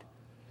God.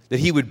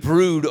 That he would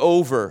brood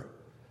over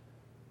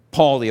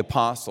Paul the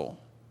Apostle.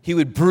 He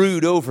would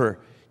brood over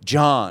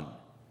John.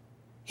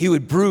 He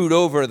would brood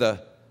over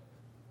the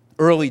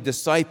early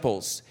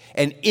disciples,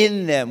 and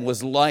in them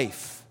was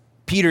life.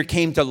 Peter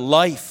came to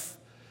life.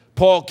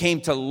 Paul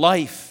came to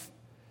life.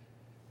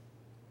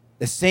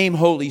 The same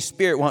Holy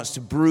Spirit wants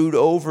to brood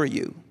over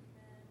you.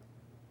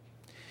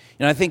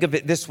 And I think of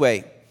it this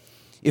way.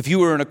 If you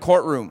were in a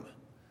courtroom,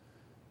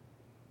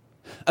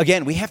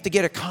 again, we have to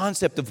get a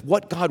concept of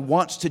what God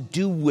wants to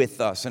do with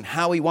us and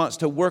how he wants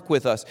to work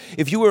with us.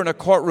 If you were in a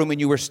courtroom and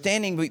you were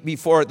standing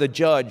before the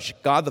judge,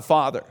 God the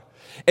Father,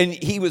 and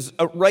he was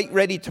right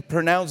ready to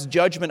pronounce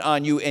judgment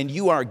on you, and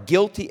you are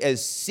guilty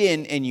as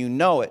sin and you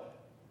know it.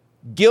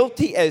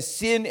 Guilty as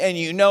sin and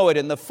you know it.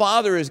 And the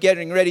Father is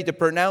getting ready to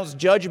pronounce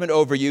judgment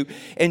over you.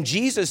 And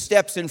Jesus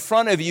steps in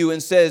front of you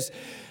and says,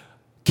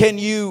 Can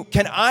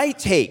I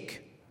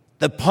take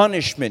the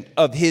punishment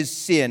of his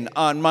sin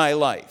on my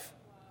life?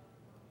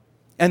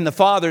 And the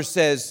Father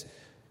says,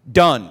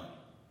 done.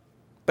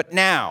 But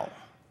now,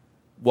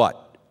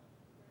 what?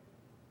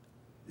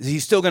 Is he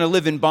still going to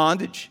live in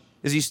bondage?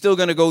 Is he still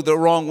going to go the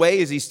wrong way?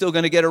 Is he still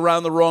going to get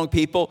around the wrong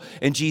people?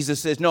 And Jesus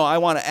says, no, I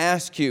want to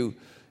ask you,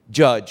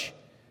 Judge,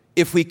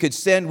 if we could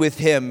send with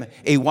him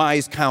a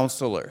wise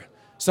counselor,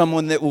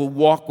 someone that will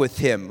walk with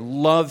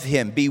him, love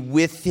him, be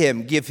with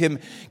him, give him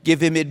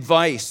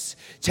advice,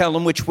 tell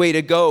him which way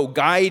to go,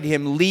 guide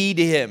him, lead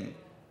him.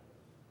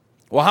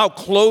 Well, how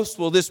close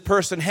will this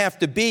person have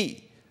to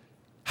be?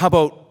 How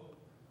about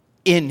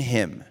in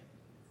him,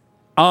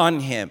 on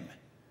him,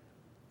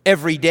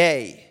 every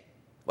day?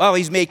 While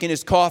he's making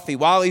his coffee,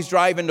 while he's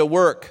driving to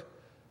work.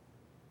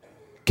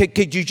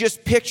 Could you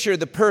just picture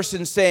the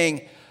person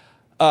saying,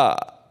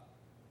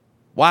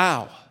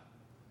 wow,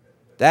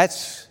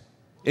 that's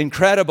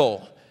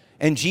incredible.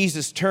 And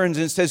Jesus turns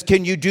and says,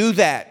 can you do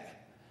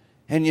that?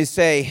 And you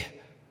say,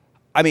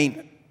 I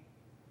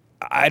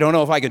don't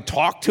know if I can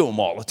talk to him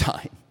all the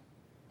time.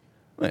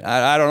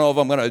 I don't know if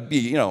I'm going to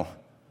be,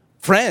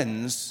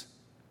 friends.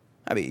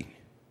 I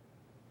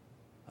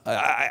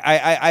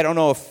don't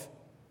know if,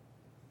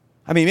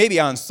 maybe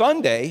on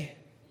Sunday,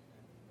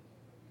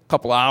 a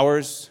couple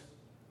hours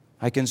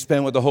I can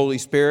spend with the Holy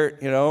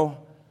Spirit,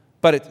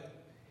 But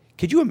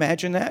could you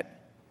imagine that?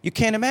 You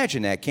can't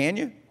imagine that, can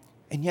you?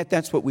 And yet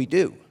that's what we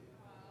do.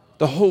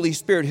 The Holy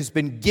Spirit has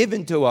been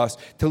given to us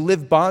to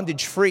live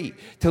bondage free,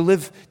 to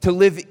live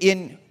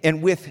in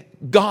and with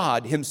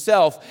God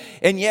himself.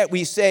 And yet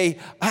we say,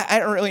 I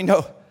don't really know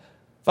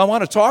if I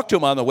want to talk to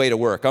him on the way to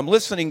work. I'm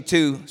listening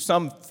to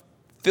some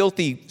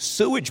filthy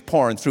sewage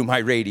porn through my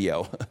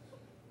radio.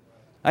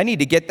 I need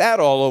to get that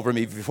all over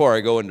me before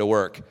I go into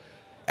work.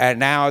 And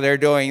now they're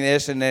doing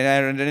this, and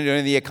then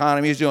the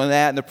economy is doing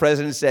that, and the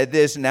president said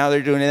this, and now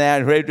they're doing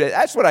that.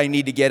 That's what I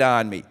need to get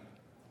on me.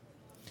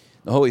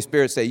 The Holy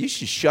Spirit said, you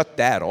should shut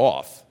that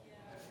off.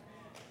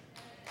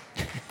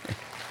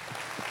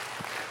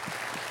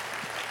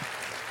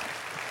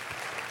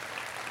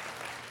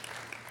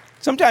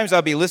 Sometimes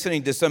I'll be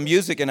listening to some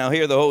music, and I'll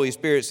hear the Holy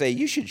Spirit say,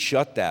 you should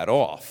shut that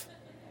off.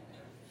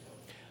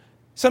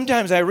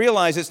 Sometimes I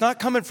realize it's not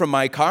coming from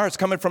my car, it's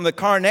coming from the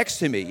car next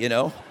to me, And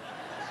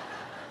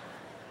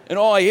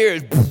all I hear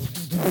is,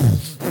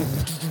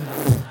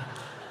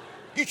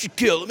 you should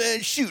kill him, man,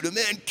 shoot him,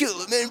 man, kill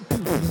him, man.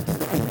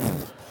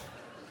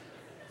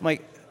 I'm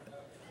like,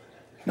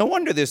 no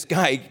wonder this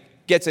guy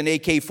gets an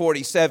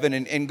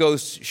AK-47 and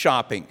goes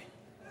shopping.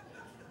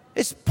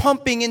 It's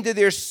pumping into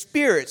their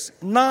spirits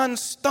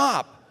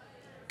nonstop.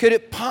 Could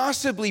it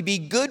possibly be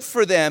good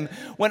for them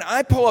when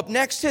I pull up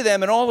next to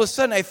them and all of a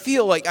sudden I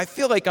feel like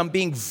I'm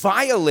being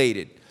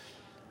violated?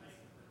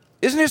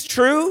 Isn't this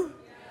true?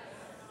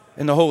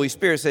 And the Holy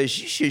Spirit says,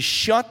 you should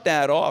shut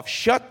that off.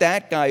 Shut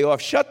that guy off.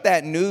 Shut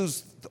that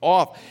news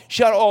off.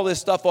 Shut all this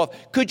stuff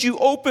off. Could you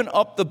open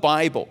up the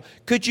Bible?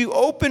 Could you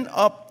open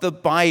up the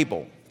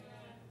Bible?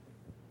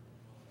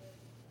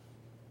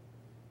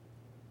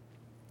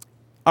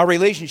 Our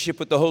relationship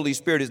with the Holy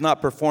Spirit is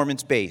not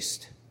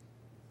performance-based.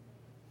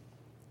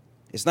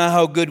 It's not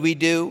how good we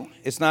do.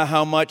 It's not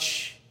how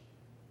much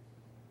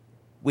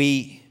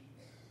we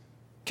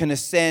can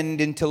ascend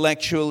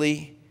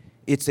intellectually.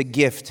 It's a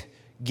gift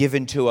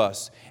given to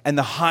us. And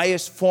the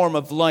highest form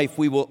of life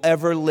we will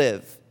ever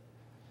live.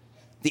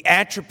 The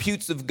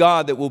attributes of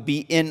God that will be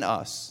in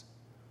us.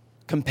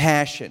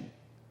 Compassion,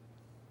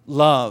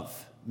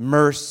 love,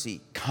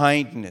 mercy,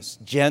 kindness,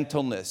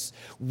 gentleness,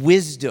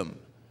 wisdom,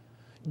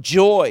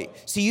 joy.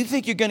 See, you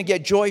think you're going to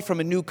get joy from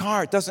a new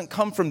car. It doesn't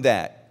come from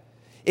that.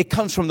 It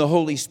comes from the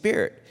Holy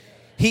Spirit.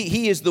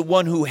 He is the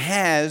one who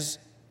has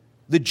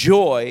the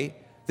joy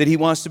that he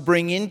wants to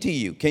bring into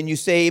you. Can you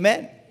say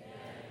amen?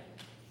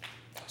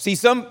 See,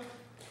 some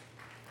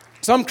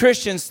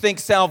Christians think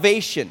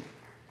salvation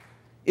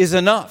is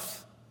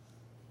enough.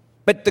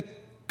 But the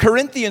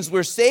Corinthians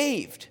were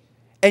saved,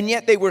 and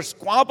yet they were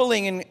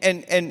squabbling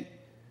and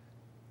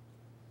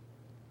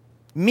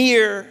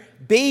mere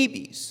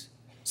babies.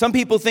 Some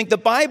people think the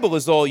Bible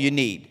is all you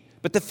need.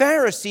 But the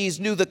Pharisees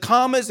knew the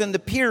commas and the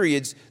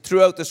periods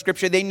throughout the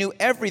Scripture. They knew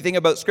everything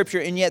about Scripture,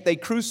 and yet they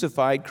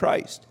crucified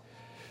Christ.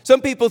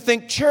 Some people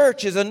think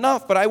church is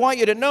enough, but I want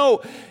you to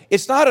know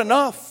it's not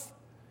enough.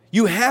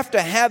 You have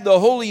to have the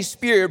Holy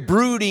Spirit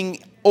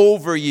brooding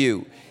over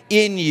you,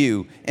 in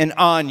you, and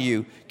on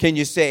you. Can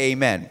you say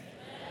amen?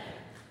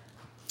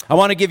 I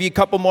want to give you a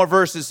couple more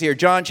verses here.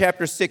 John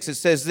chapter 6, it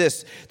says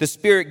this: the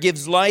Spirit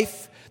gives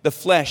life, the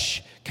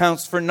flesh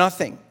counts for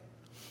nothing.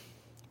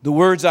 The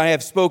words I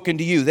have spoken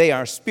to you, they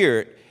are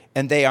spirit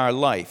and they are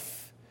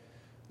life.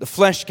 The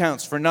flesh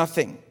counts for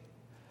nothing.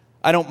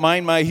 I don't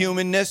mind my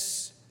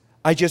humanness.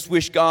 I just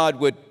wish God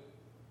would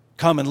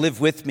come and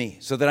live with me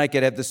so that I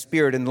could have the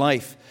spirit and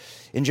life.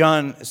 In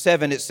John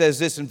 7, it says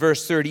this in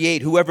verse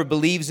 38, whoever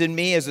believes in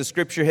me, as the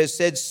scripture has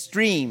said,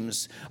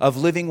 streams of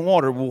living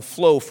water will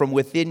flow from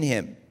within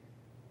him.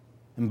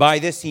 And by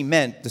this he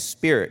meant the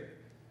Spirit,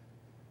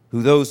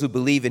 who those who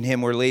believe in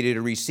him were later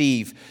to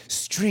receive.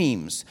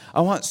 Streams.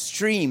 I want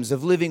streams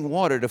of living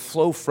water to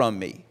flow from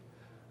me.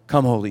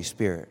 Come, Holy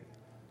Spirit.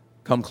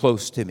 Come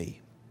close to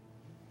me.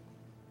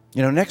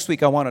 You know, next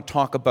week I want to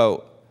talk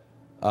about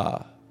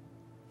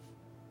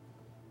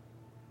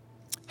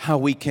how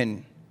we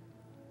can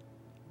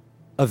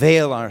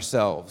avail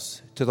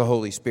ourselves to the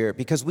Holy Spirit,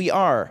 because we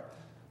are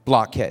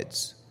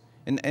blockheads.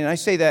 And I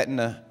say that in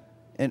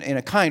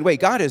a kind way.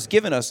 God has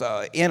given us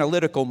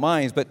analytical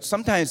minds, but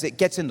sometimes it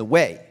gets in the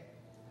way.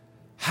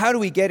 How do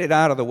we get it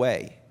out of the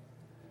way?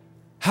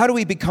 How do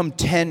we become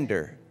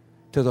tender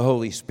to the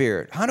Holy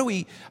Spirit? How do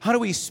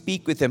we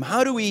speak with him?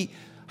 How do we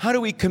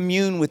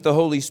commune with the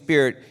Holy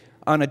Spirit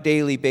on a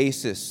daily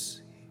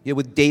basis,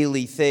 with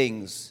daily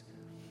things?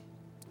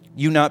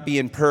 You not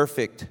being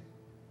perfect,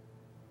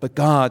 but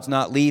God's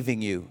not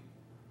leaving you.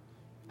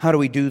 How do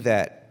we do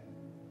that?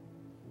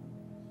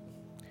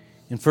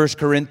 In 1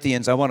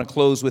 Corinthians, I want to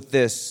close with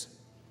this.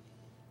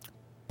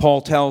 Paul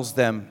tells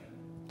them,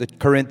 the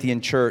Corinthian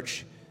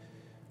church,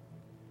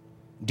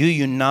 do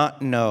you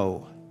not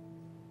know?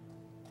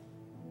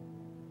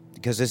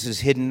 Because this is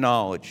hidden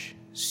knowledge,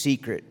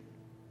 secret,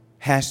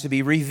 has to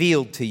be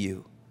revealed to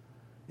you.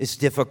 It's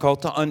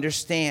difficult to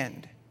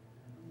understand,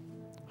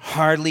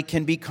 hardly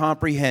can be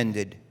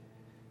comprehended.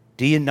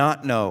 Do you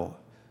not know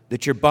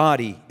that your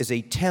body is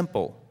a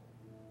temple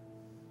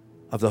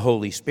of the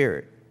Holy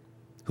Spirit,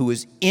 who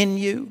is in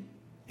you?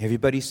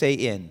 Everybody say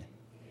in.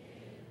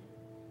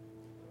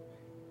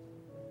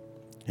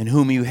 And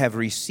whom you have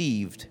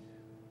received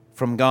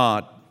from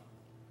God.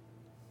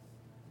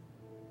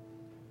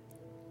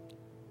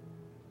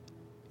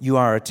 You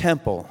are a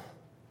temple.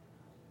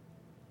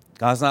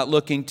 God's not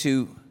looking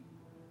to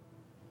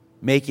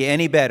make you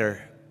any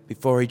better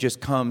before he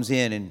just comes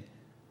in and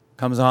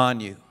comes on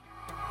you.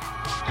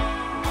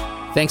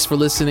 Thanks for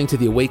listening to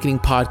the Awakening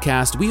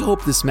Podcast. We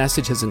hope this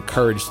message has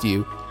encouraged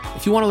you.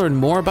 If you want to learn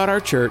more about our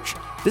church,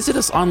 visit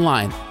us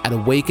online at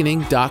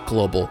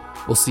awakening.global.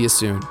 We'll see you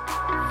soon.